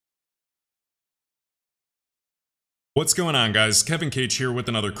What's going on, guys? KEVINCAGE here with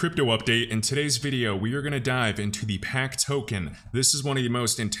another crypto update. In today's video, we are going to dive into the PAC token. This is one of the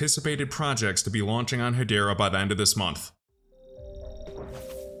most anticipated projects to be launching on Hedera by the end of this month.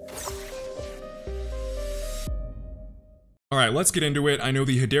 Alright, let's get into it. I know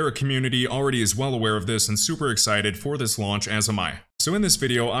the Hedera community already is well aware of this and super excited for this launch, as am I. So in this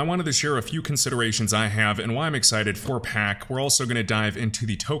video, I wanted to share a few considerations I have and why I'm excited for PAC. We're also going to dive into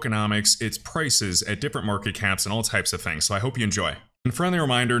the tokenomics, its prices at different market caps, and all types of things, so I hope you enjoy. And friendly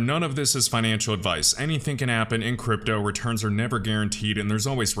reminder, none of this is financial advice. Anything can happen in crypto, returns are never guaranteed, and there's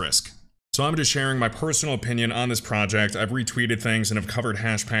always risk. So I'm just sharing my personal opinion on this project. I've retweeted things and have covered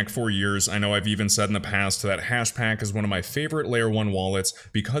HashPack for years. I know I've even said in the past that HashPack is one of my favorite Layer 1 wallets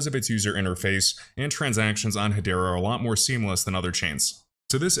because of its user interface, and transactions on Hedera are a lot more seamless than other chains.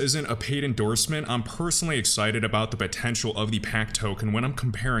 So this isn't a paid endorsement. I'm personally excited about the potential of the PAC token when I'm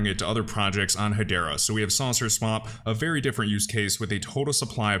comparing it to other projects on Hedera. So we have Saucer Swap, a very different use case with a total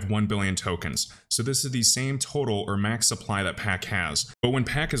supply of 1 billion tokens. So this is the same total or max supply that PAC has. But when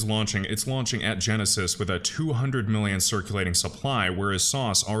PAC is launching, it's launching at Genesis with a 200 million circulating supply, whereas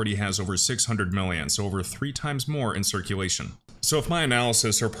Sauce already has over 600 million, so over 3 times more in circulation. So if my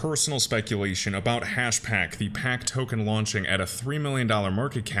analysis or personal speculation about HashPack, the PAC token launching at a $3 million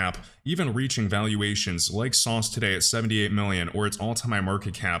market cap, even reaching valuations like Sauce today at 78 million or its all-time high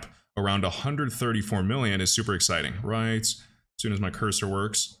market cap around 134 million is super exciting, right? As soon as my cursor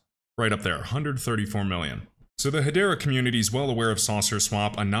works, right up there, 134 million. So the Hedera community is well aware of Saucer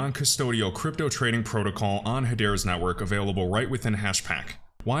Swap, a non-custodial crypto trading protocol on Hedera's network available right within HashPack.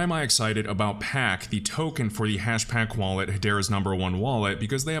 Why am I excited about PAC, the token for the HashPack wallet, Hedera's #1 wallet?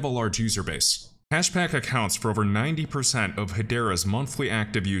 Because they have a large user base. HashPack accounts for over 90% of Hedera's monthly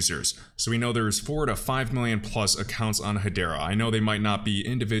active users, so we know there's 4 to 5 million plus accounts on Hedera. I know they might not be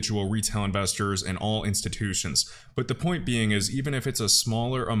individual retail investors and all institutions, but the point being is even if it's a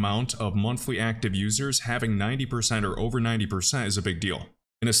smaller amount of monthly active users, having 90% or over 90% is a big deal.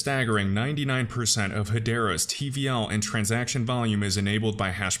 And a staggering 99% of Hedera's TVL and transaction volume is enabled by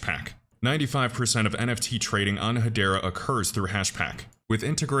HashPack. 95% of NFT trading on Hedera occurs through HashPack, with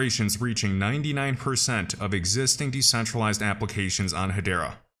integrations reaching 99% of existing decentralized applications on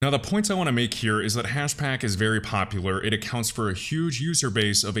Hedera. Now the points I want to make here is that HashPack is very popular. It accounts for a huge user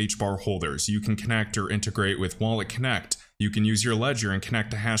base of HBAR holders. You can connect or integrate with Wallet Connect. You can use your ledger and connect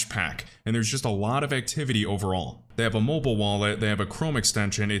to HashPack, and there's just a lot of activity overall. They have a mobile wallet, they have a Chrome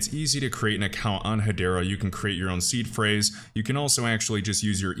extension, it's easy to create an account on Hedera, you can create your own seed phrase, you can also actually just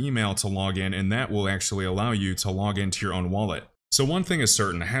use your email to log in, and that will actually allow you to log into your own wallet. So one thing is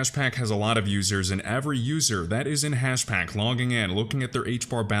certain, HashPack has a lot of users, and every user that is in HashPack logging in, looking at their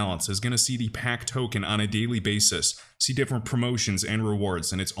HBAR balance, is going to see the PAC token on a daily basis, see different promotions and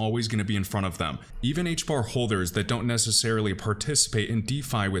rewards, and it's always going to be in front of them. Even HBAR holders that don't necessarily participate in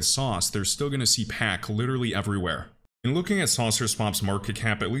DeFi with Sauce, they're still going to see PAC literally everywhere. And looking at Saucer Swap's market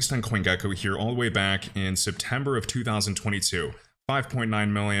cap, at least on CoinGecko here, all the way back in September of 2022,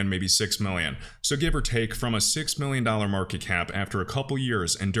 5.9 million, maybe 6 million. So give or take, from a $6 million market cap after a couple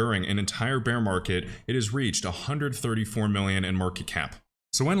years and during an entire bear market, it has reached 134 million in market cap.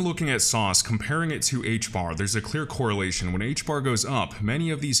 So when looking at Sauce, comparing it to HBAR, there's a clear correlation. When HBAR goes up, many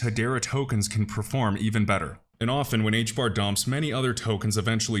of these Hedera tokens can perform even better. And often when HBAR dumps, many other tokens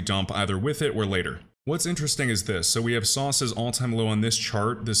eventually dump either with it or later. What's interesting is this, so we have Sauce's all-time low on this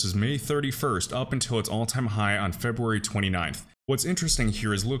chart. This is May 31st up until its all-time high on February 29th. What's interesting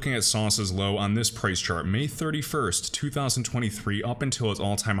here is looking at Sauce's low on this price chart, May 31st, 2023 up until its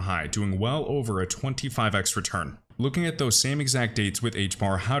all-time high, doing well over a 25x return. Looking at those same exact dates with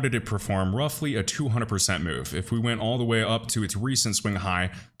HBAR, how did it perform? Roughly a 200% move. If we went all the way up to its recent swing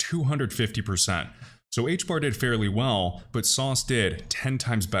high, 250%. So HBAR did fairly well, but Sauce did 10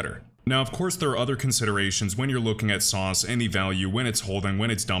 times better. Now, of course, there are other considerations when you're looking at Sauce and the value, when it's holding,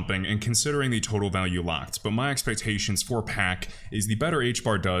 when it's dumping, and considering the total value locked. But my expectations for PAC is the better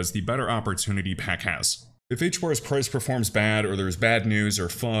HBAR does, the better opportunity PAC has. If HBAR's price performs bad, or there's bad news, or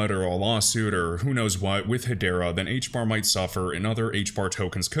FUD, or a lawsuit, or who knows what with Hedera, then HBAR might suffer and other HBAR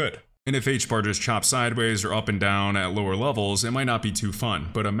tokens could. And if HBAR just chops sideways or up and down at lower levels, it might not be too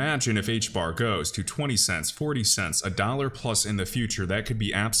fun. But imagine if HBAR goes to 20 cents, 40 cents, $1 plus in the future, that could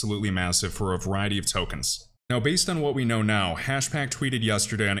be absolutely massive for a variety of tokens. Now, based on what we know now, HashPack tweeted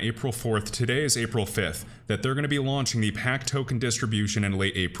yesterday on April 4th, today is April 5th, that they're going to be launching the PAC token distribution in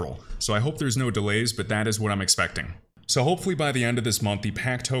late April. So I hope there's no delays, but that is what I'm expecting. So hopefully by the end of this month, the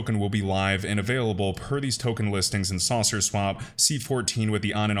PAC token will be live and available per these token listings in Saucer Swap, C14 with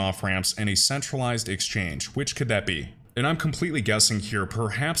the on and off ramps, and a centralized exchange. Which could that be? And I'm completely guessing here,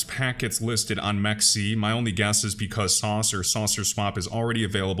 perhaps PAC gets listed on MEXC. My only guess is because Sauce or Saucer Swap is already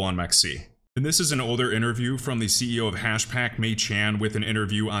available on MEXC. And this is an older interview from the CEO of HashPack, Mei Chan, with an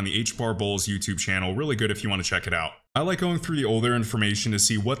interview on the HBar Bulls YouTube channel. Really good if you want to check it out. I like going through the older information to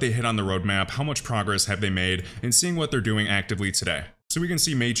see what they hit on the roadmap, how much progress have they made, and seeing what they're doing actively today. So we can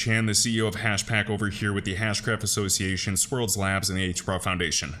see Mei Chan, the CEO of HashPack, over here with the Hashgraph Association, Swirlds Labs, and the HBar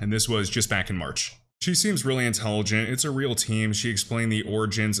Foundation. And this was just back in March. She seems really intelligent. It's a real team. She explained the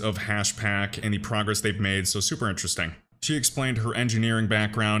origins of HashPack and the progress they've made, so super interesting. She explained her engineering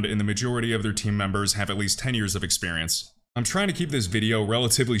background, and the majority of their team members have at least 10 years of experience. I'm trying to keep this video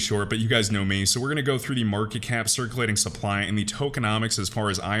relatively short, but you guys know me, so we're going to go through the market cap, circulating supply, and the tokenomics as far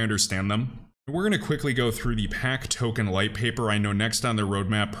as I understand them. We're going to quickly go through the PAC token light paper. I know next on their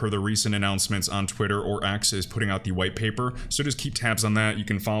roadmap, per the recent announcements on Twitter, or X is putting out the white paper, so just keep tabs on that. You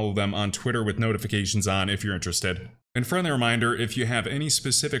can follow them on Twitter with notifications on if you're interested. And friendly reminder, if you have any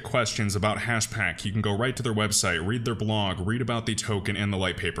specific questions about HashPack, you can go right to their website, read their blog, read about the token and the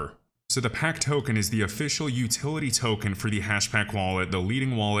light paper. So the PAC token is the official utility token for the HashPack wallet, the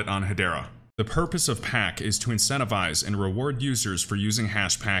leading wallet on Hedera. The purpose of PAC is to incentivize and reward users for using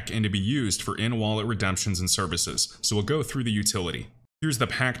HashPack and to be used for in-wallet redemptions and services. So we'll go through the utility. Here's the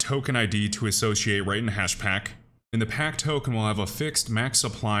PAC token ID to associate right in HashPack. And the PAC token will have a fixed max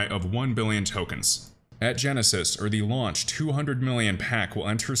supply of 1 billion tokens. At Genesis, or the launch, 200 million PAC will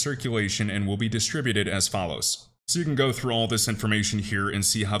enter circulation and will be distributed as follows. So you can go through all this information here and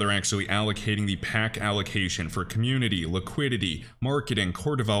see how they're actually allocating the PAC allocation for community, liquidity, marketing,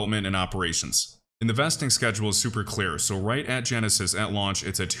 core development, and operations. And the vesting schedule is super clear, so right at Genesis at launch,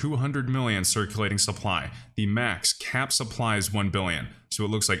 it's a 200 million circulating supply. The max cap supply is 1 billion. So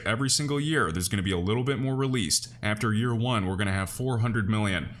it looks like every single year there's going to be a little bit more released. After year 1, we're going to have 400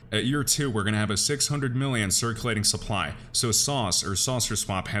 million. At year 2, we're going to have a 600 million circulating supply. So Sauce or Saucer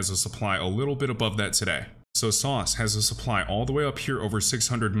Swap has a supply a little bit above that today. So Sauce has a supply all the way up here over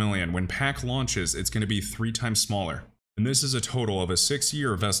 600 million. When PAC launches, it's going to be 3 times smaller. And this is a total of a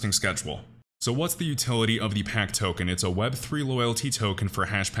 6-year vesting schedule. So what's the utility of the PAC token? It's a Web3 loyalty token for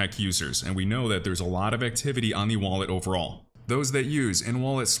HashPack users, and we know that there's a lot of activity on the wallet overall. Those that use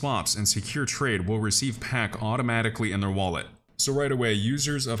in-wallet swaps and secure trade will receive PAC automatically in their wallet. So right away,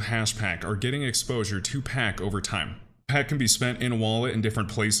 users of HashPack are getting exposure to PAC over time. PAC can be spent in wallet in different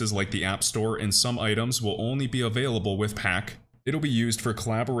places like the App Store, and some items will only be available with PAC. It'll be used for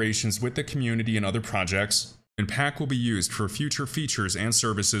collaborations with the community and other projects. And PAC will be used for future features and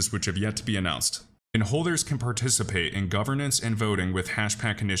services which have yet to be announced. And holders can participate in governance and voting with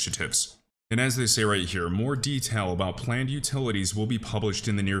HashPack initiatives. And as they say right here, more detail about planned utilities will be published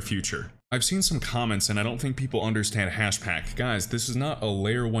in the near future. I've seen some comments and I don't think people understand HashPack. Guys, this is not a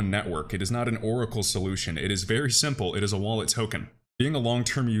layer 1 network. It is not an Oracle solution. It is very simple. It is a wallet token. Being a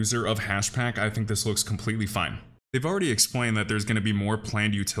long-term user of HashPack, I think this looks completely fine. They've already explained that there's going to be more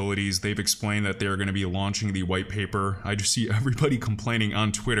planned utilities. They've explained that they're going to be launching the white paper. I just see everybody complaining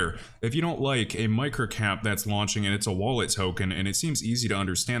on Twitter. If you don't like a microcap that's launching and it's a wallet token and it seems easy to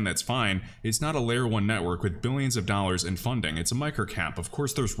understand, that's fine. It's not a layer 1 network with billions of dollars in funding. It's a microcap. Of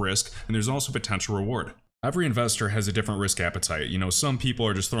course there's risk and there's also potential reward. Every investor has a different risk appetite. You know, some people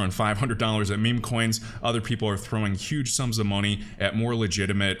are just throwing $500 at meme coins. Other people are throwing huge sums of money at more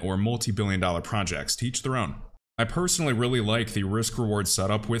legitimate or multi-billion-dollar projects. To each their own. I personally really like the risk-reward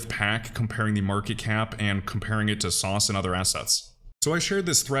setup with PAC, comparing the market cap and comparing it to Sauce and other assets. So I shared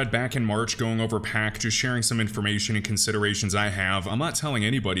this thread back in March going over PAC, just sharing some information and considerations I have. I'm not telling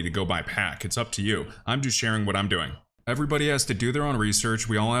anybody to go buy PAC, it's up to you. I'm just sharing what I'm doing. Everybody has to do their own research,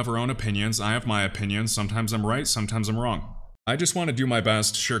 we all have our own opinions, I have my opinions, sometimes I'm right, sometimes I'm wrong. I just want to do my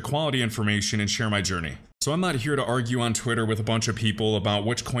best, share quality information, and share my journey. So I'm not here to argue on Twitter with a bunch of people about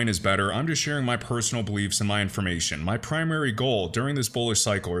which coin is better. I'm just sharing my personal beliefs and my information. My primary goal during this bullish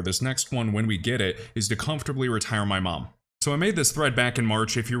cycle, or this next one when we get it, is to comfortably retire my mom. So I made this thread back in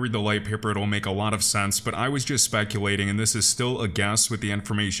March. If you read the light paper, it'll make a lot of sense, but I was just speculating, and this is still a guess with the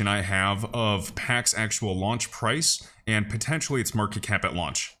information I have of PAC's actual launch price and potentially its market cap at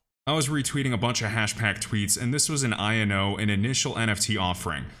launch. I was retweeting a bunch of HashPack tweets, and this was an INO, an initial NFT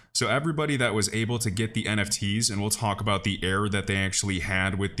offering. So everybody that was able to get the NFTs, and we'll talk about the error that they actually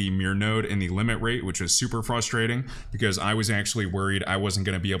had with the mirror node and the limit rate, which was super frustrating because I was actually worried I wasn't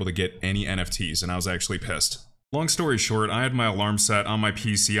going to be able to get any NFTs, and I was actually pissed. Long story short, I had my alarm set on my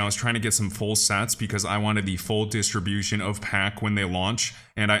PC. I was trying to get some full sets because I wanted the full distribution of PAC when they launch,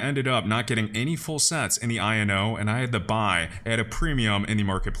 and I ended up not getting any full sets in the INO, and I had to buy at a premium in the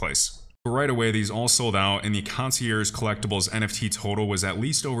marketplace. But right away, these all sold out, and the Concierge Collectibles NFT total was at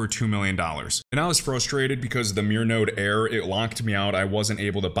least over $2 million. And I was frustrated because the Mirror Node error, it locked me out. I wasn't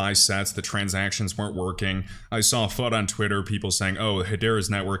able to buy sets, the transactions weren't working. I saw FUD on Twitter, people saying, oh, Hedera's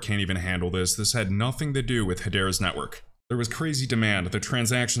network can't even handle this. This had nothing to do with Hedera's network. There was crazy demand, the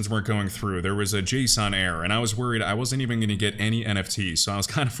transactions weren't going through, there was a JSON error, and I was worried I wasn't even going to get any NFTs, so I was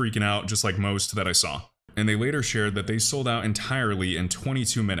kind of freaking out, just like most that I saw. And they later shared that they sold out entirely in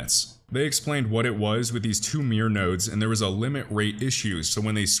 22 minutes. They explained what it was with these two mirror nodes, and there was a limit rate issue, so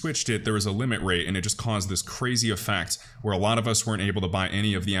when they switched it, there was a limit rate, and it just caused this crazy effect where a lot of us weren't able to buy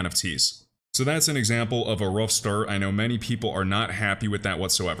any of the NFTs. So that's an example of a rough start. I know many people are not happy with that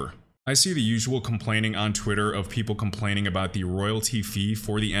whatsoever. I see the usual complaining on Twitter of people complaining about the royalty fee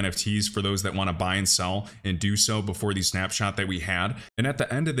for the NFTs for those that want to buy and sell and do so before the snapshot that we had. And at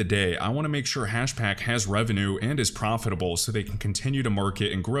the end of the day, I want to make sure HashPack has revenue and is profitable so they can continue to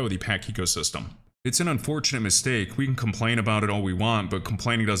market and grow the pack ecosystem. It's an unfortunate mistake. We can complain about it all we want, but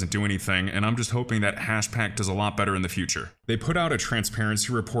complaining doesn't do anything, and I'm just hoping that HashPack does a lot better in the future. They put out a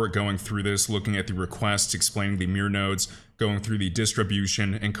transparency report going through this, looking at the requests, explaining the mirror nodes, going through the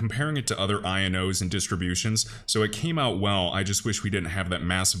distribution, and comparing it to other INOs and distributions, so it came out well. I just wish we didn't have that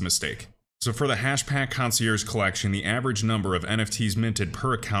massive mistake. So for the HashPack Concierge Collection, the average number of NFTs minted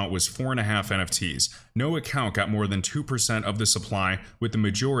per account was 4.5 NFTs. No account got more than 2% of the supply, with the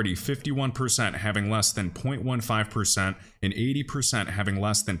majority 51% having less than 0.15% and 80% having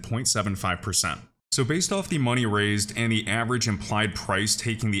less than 0.75%. So based off the money raised and the average implied price,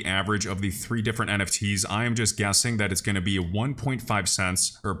 taking the average of the three different NFTs, I am just guessing that it's going to be 1.5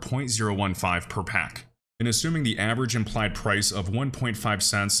 cents or 0.015 per pack. And assuming the average implied price of 1.5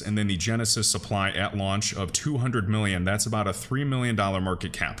 cents and then the Genesis supply at launch of 200 million, that's about a $3 million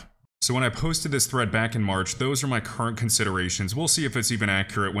market cap. So when I posted this thread back in March, those are my current considerations. We'll see if it's even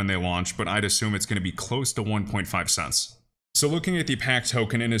accurate when they launch, but I'd assume it's going to be close to 1.5 cents. So looking at the PAC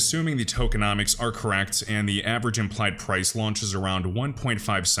token and assuming the tokenomics are correct and the average implied price launches around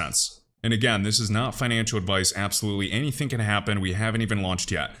 1.5 cents. And again, this is not financial advice, absolutely anything can happen, we haven't even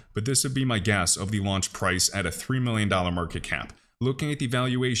launched yet, but this would be my guess of the launch price at a $3 million market cap. Looking at the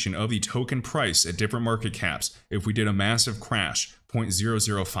valuation of the token price at different market caps, if we did a massive crash,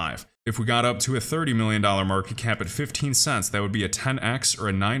 0.005. If we got up to a $30 million market cap at 15 cents, that would be a 10x or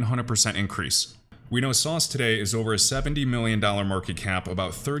a 900% increase. We know Sauce today is over a $70 million market cap,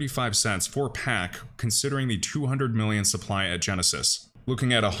 about 35 cents for PAC, considering the 200 million supply at Genesis.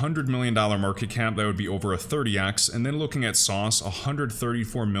 Looking at a $100 million market cap, that would be over a 30x, and then looking at Sauce,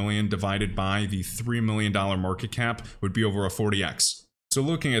 134 million divided by the $3 million market cap would be over a 40x. So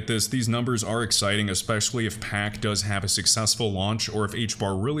looking at this, these numbers are exciting, especially if PAC does have a successful launch or if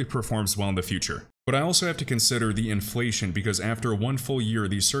HBAR really performs well in the future. But I also have to consider the inflation, because after one full year,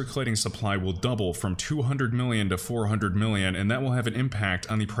 the circulating supply will double from 200 million to 400 million, and that will have an impact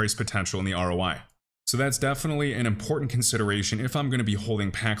on the price potential and the ROI. So that's definitely an important consideration if I'm going to be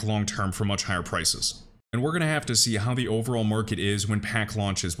holding PAC long-term for much higher prices. And we're going to have to see how the overall market is when PAC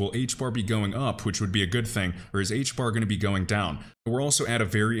launches. Will HBAR be going up, which would be a good thing, or is HBAR going to be going down? We're also at a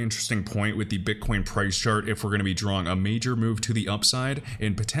very interesting point with the Bitcoin price chart if we're going to be drawing a major move to the upside,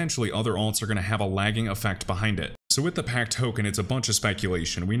 and potentially other alts are going to have a lagging effect behind it. So with the PAC token, it's a bunch of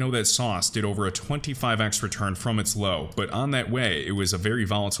speculation. We know that Sauce did over a 25x return from its low, but on that way, it was a very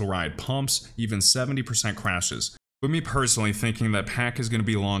volatile ride. Pumps, even 70% crashes. With me personally thinking that PAC is going to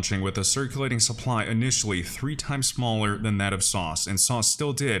be launching with a circulating supply initially 3 times smaller than that of Sauce, and Sauce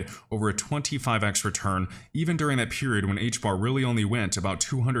still did over a 25x return, even during that period when HBAR really only went about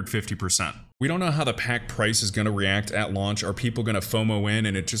 250%. We don't know how the PAC price is going to react at launch. Are people going to FOMO in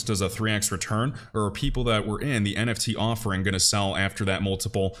and it just does a 3x return? Or are people that were in the NFT offering going to sell after that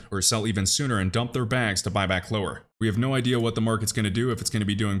multiple, or sell even sooner and dump their bags to buy back lower? We have no idea what the market's going to do, if it's going to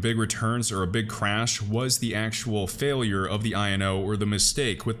be doing big returns or a big crash. Was the actual failure of the INO or the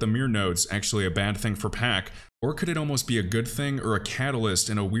mistake with the mirror nodes actually a bad thing for PAC? Or could it almost be a good thing or a catalyst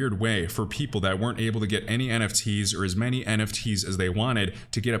in a weird way for people that weren't able to get any NFTs or as many NFTs as they wanted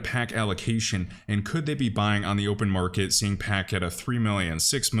to get a PAC allocation? And could they be buying on the open market, seeing PAC at a 3 million,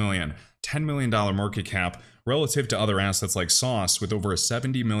 6 million, $10 million market cap relative to other assets like Sauce with over a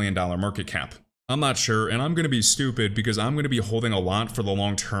 $70 million market cap? I'm not sure, and I'm going to be stupid because I'm going to be holding a lot for the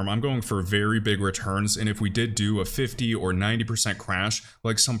long term. I'm going for very big returns, and if we did do a 50 or 90% crash,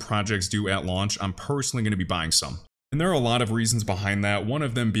 like some projects do at launch, I'm personally going to be buying some. And there are a lot of reasons behind that, one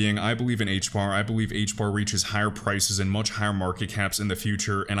of them being I believe in HBAR. I believe HBAR reaches higher prices and much higher market caps in the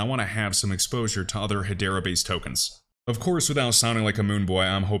future, and I want to have some exposure to other Hedera-based tokens. Of course, without sounding like a moon boy,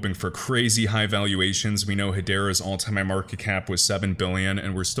 I'm hoping for crazy high valuations. We know Hedera's all-time market cap was $7 billion,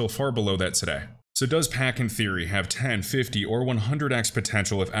 and we're still far below that today. So does PAC in theory have 10, 50, or 100x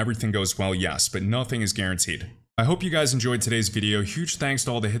potential if everything goes well? Yes, but nothing is guaranteed. I hope you guys enjoyed today's video. Huge thanks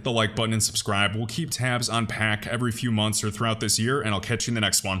to all that hit the like button and subscribe. We'll keep tabs on PAC every few months or throughout this year, and I'll catch you in the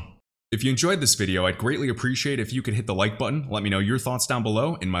next one. If you enjoyed this video, I'd greatly appreciate if you could hit the like button, let me know your thoughts down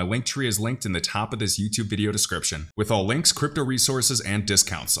below, and my link tree is linked in the top of this YouTube video description, with all links, crypto resources, and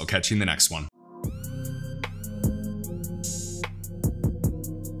discounts. I'll catch you in the next one.